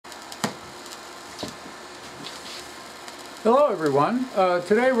Hello everyone.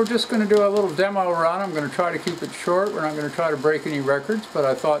 Today we're just going to do a little demo run. I'm going to try to keep it short. We're not going to try to break any records, but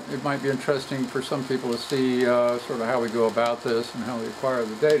I thought it might be interesting for some people to see sort of how we go about this and how we acquire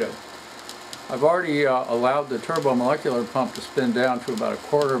the data. I've already allowed the turbomolecular pump to spin down to about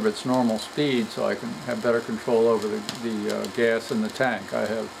 1/4 of its normal speed so I can have better control over the gas in the tank. I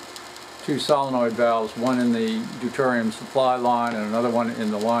have 2 solenoid valves, one in the deuterium supply line and another one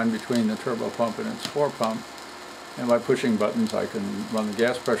in the line between the turbo pump and its fore pump. And by pushing buttons I can run the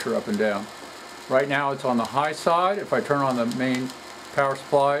gas pressure up and down. Right now it's on the high side. If I turn on the main power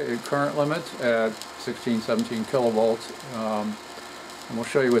supply, it current limits at 16-17 kilovolts. And we'll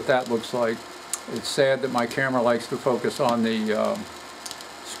show you what that looks like. It's sad that my camera likes to focus on the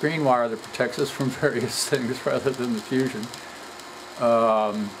screen wire that protects us from various things rather than the fusion.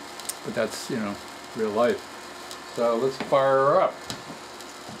 But that's, you know, real life. So let's fire her up.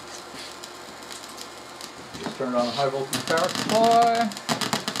 Just turn on a high voltage power supply,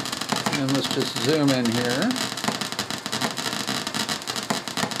 and let's just zoom in here.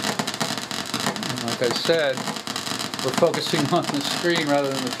 And like I said, we're focusing on the screen rather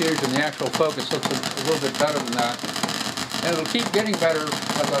than the fusion. The actual focus looks a little bit better than that. And it'll keep getting better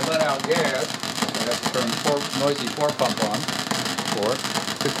as I let out gas. I have to turn noisy fore pump on.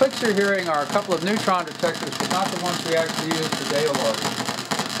 The clicks you're hearing are a couple of neutron detectors, but not the ones we actually use for data logging.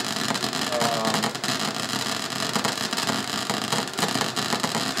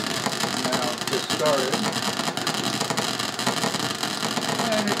 Started.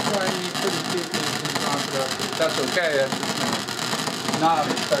 And it's trying to be pretty cheaply neutron production. That's okay, that's just, you know, not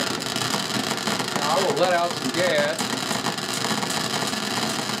unexpected. Now I will let out some gas.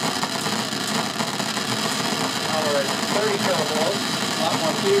 Alright, 30 kilovolts, a lot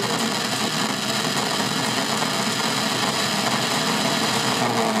more fusion.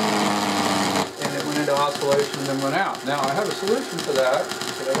 And it went into oscillation and then went out. Now I have a solution for that.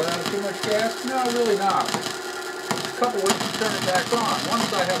 Did I let out too much gas? No, really not. There's a couple ways to turn it back on.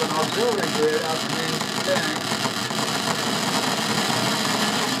 Once I have an auxiliary grid out the main tank.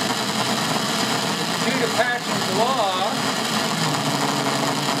 Due to Paschen's law,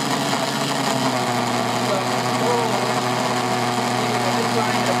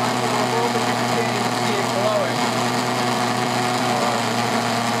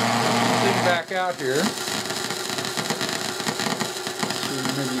 back out here.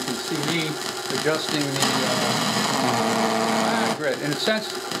 Maybe you can see me adjusting the grid. In a sense,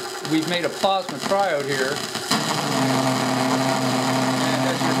 we've made a plasma triode here. And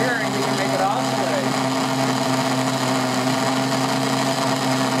as you're hearing, we can make it oscillate.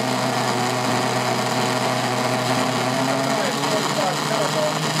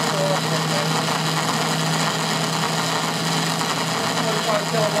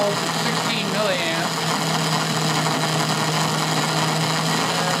 Kilovolts at 16 milliamps.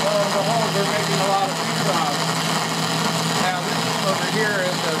 And lo and behold, we're making a lot of neutrons. Now this over here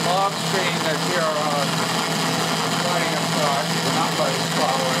is the log stream that we are writing a plot. We're not writing a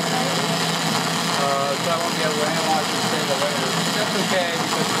plot right now. So I won't be able to analyze this data later. That's okay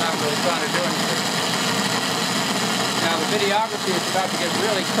because we're not really trying to do anything. Now the videography is about to get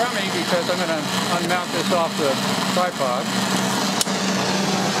really crummy because I'm going to unmount this off the tripod.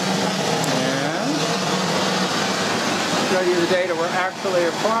 Show you the data we're actually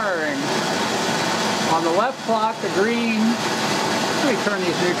acquiring. On the left plot, the green. Let me turn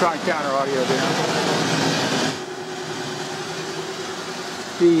these neutron counter audio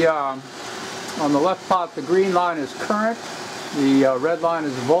down. On the left plot, the green line is current. The red line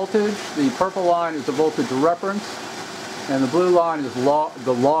is voltage. The purple line is the voltage reference, and the blue line is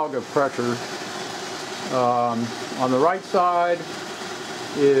the log of pressure. On the right side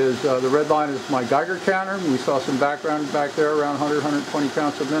is the red line is my Geiger counter. We saw some background back there around 100-120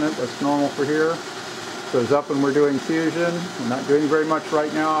 counts a minute. That's normal for here. Goes up when we're doing fusion. We're not doing very much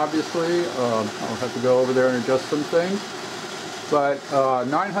right now, obviously. I'll have to go over there and adjust some things. But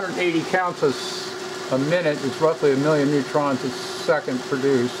 980 counts a minute is roughly 1 million neutrons a second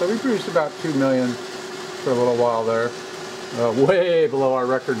produced. So we produced about 2 million for a little while there. Way below our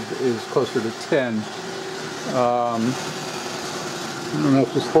record is closer to 10. I don't know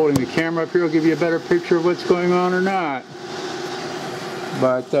if just holding the camera up here will give you a better picture of what's going on or not.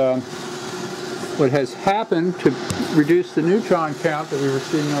 But what has happened to reduce the neutron count that we were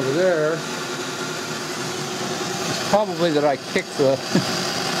seeing over there is probably that I kicked the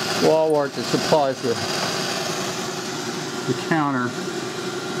wall wart that supplies the counter.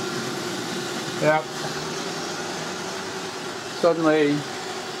 Yep. Suddenly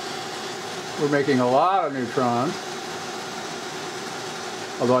we're making a lot of neutrons.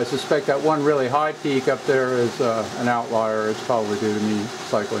 Although I suspect that one really high peak up there is an outlier. It's probably due to me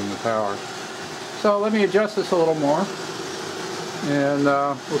cycling the power. So let me adjust this a little more, and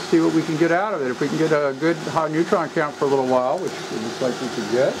we'll see what we can get out of it. If we can get a good high neutron count for a little while, which it looks like we could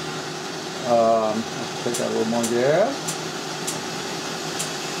get. Let's take out a little more gas.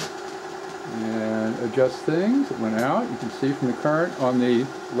 And adjust things. It went out. You can see from the current on the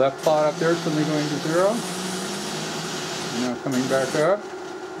left plot up there, suddenly going to 0. And now coming back up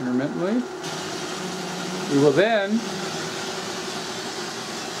intermittently. We will then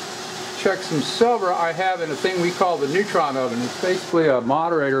check some silver I have in a thing we call the neutron oven. It's basically a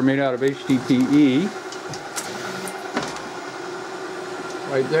moderator made out of HDPE.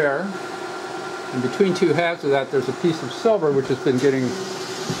 Right there. And between two halves of that there's a piece of silver which has been getting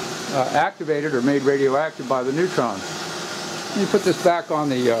activated or made radioactive by the neutron. Let me put this back on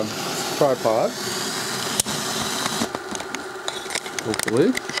the tripod.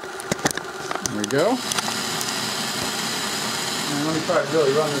 Hopefully. There we go. And let me try to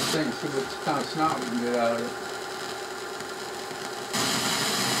really run this thing and see what kind of snot we can get out of it.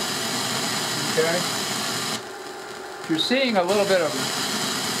 Okay. If you're seeing a little bit of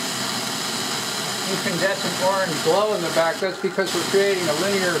incandescent orange glow in the back, that's because we're creating a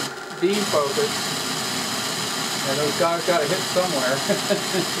linear beam focus. And those guys got to hit somewhere.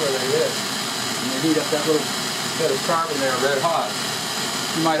 That's where they hit. And they heat up that little bit of carbon there red hot.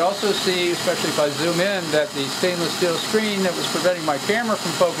 You might also see, especially if I zoom in, that the stainless steel screen that was preventing my camera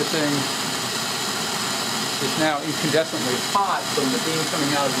from focusing is now incandescently hot from the beam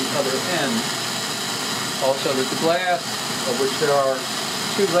coming out of the other end. Also that the glass, of which there are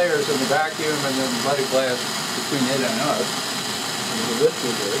 2 layers in the vacuum and then leaded glass between it and us, and the lift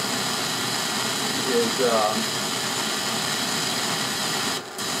with it, is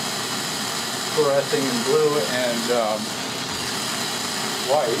fluorescing in blue and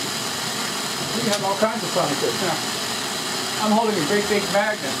white. You can have all kinds of fun with this. Now, I'm holding a great big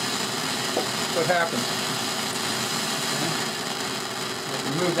magnet. What happens? I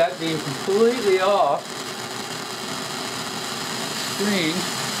can move that beam completely off the screen,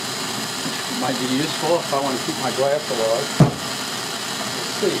 which might be useful if I want to keep my glass alive.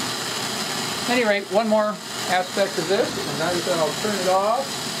 Let's see. At any rate, one more aspect of this, and that is that I'll turn it off.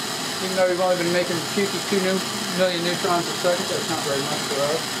 Even though we've only been making 52 million neutrons a second, that's not very much for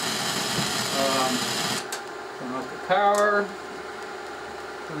us. Turn off the power.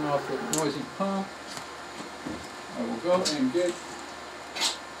 Turn off the noisy pump. I will go and get a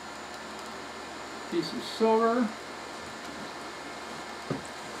piece of silver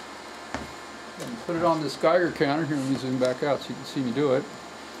and put it on this Geiger counter. Here, let me zoom back out so you can see me do it.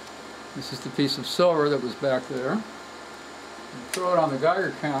 This is the piece of silver that was back there. And throw it on the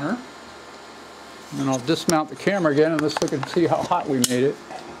Geiger counter. And then I'll dismount the camera again and let's look and see how hot we made it.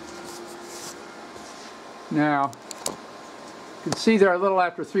 Now, you can see there a little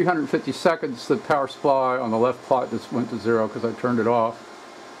after 350 seconds the power supply on the left plot just went to 0 because I turned it off.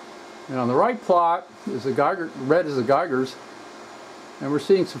 And on the right plot is the Geiger, red is the Geigers, and we're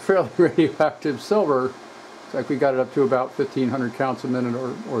seeing some fairly radioactive silver. It's like we got it up to about 1,500 counts a minute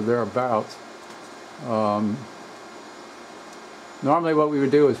or thereabouts. Normally what we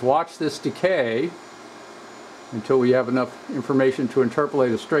would do is watch this decay until we have enough information to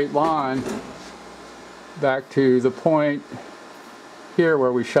interpolate a straight line back to the point here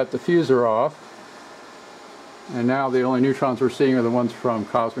where we shut the fusor off. And now the only neutrons we're seeing are the ones from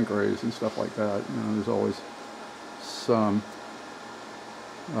cosmic rays and stuff like that. You know, there's always some.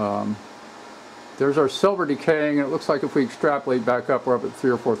 There's our silver decaying, and it looks like if we extrapolate back up, we're up at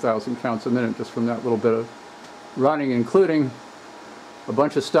 3,000 or 4,000 counts a minute just from that little bit of running, including a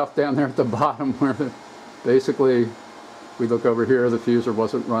bunch of stuff down there at the bottom where basically we look over here, the fusor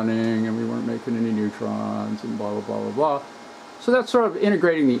wasn't running and we weren't making any neutrons and blah blah blah blah blah. So that's sort of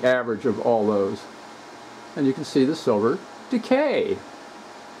integrating the average of all those. And you can see the silver decay.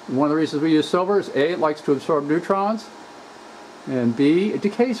 And one of the reasons we use silver is A, it likes to absorb neutrons, and B, it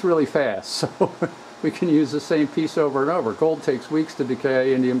decays really fast. So we can use the same piece over and over. Gold takes weeks to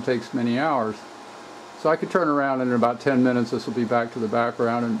decay, indium takes many hours. So I could turn around and in about 10 minutes this will be back to the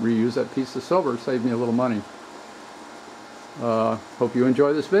background and reuse that piece of silver, save me a little money. Hope you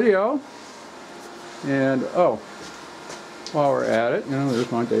enjoy this video. And oh, while we're at it, you know,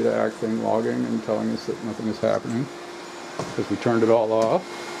 there's my data act thing logging and telling us that nothing is happening because we turned it all off.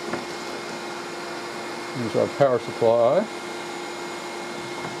 There's our power supply.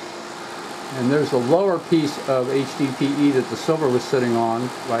 And there's a lower piece of HDPE that the silver was sitting on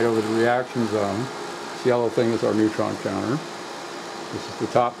right over the reaction zone. This yellow thing is our neutron counter. This is the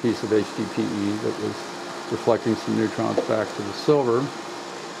top piece of HDPE that was reflecting some neutrons back to the silver.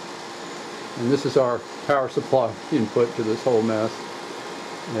 And this is our power supply input to this whole mess.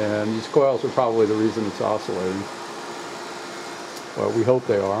 And these coils are probably the reason it's oscillating. Well, we hope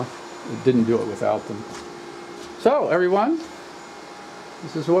they are. It didn't do it without them. So, everyone,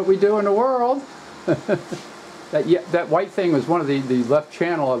 this is what we do in the world. That white thing was one of the left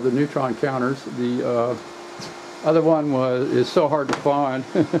channel of the neutron counters. The other one is so hard to find.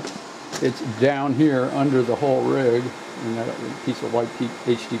 It's down here under the whole rig, and that piece of white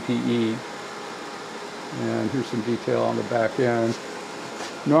HDPE. And here's some detail on the back end.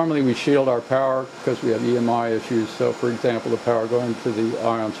 Normally we shield our power because we have EMI issues. So, for example, the power going to the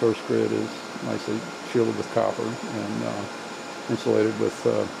ion source grid is nicely shielded with copper and insulated with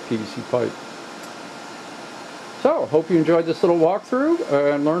PVC pipe. So, hope you enjoyed this little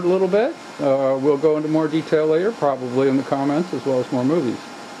walkthrough and learned a little bit. We'll go into more detail later, probably in the comments, as well as more movies.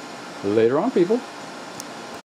 Later on, people.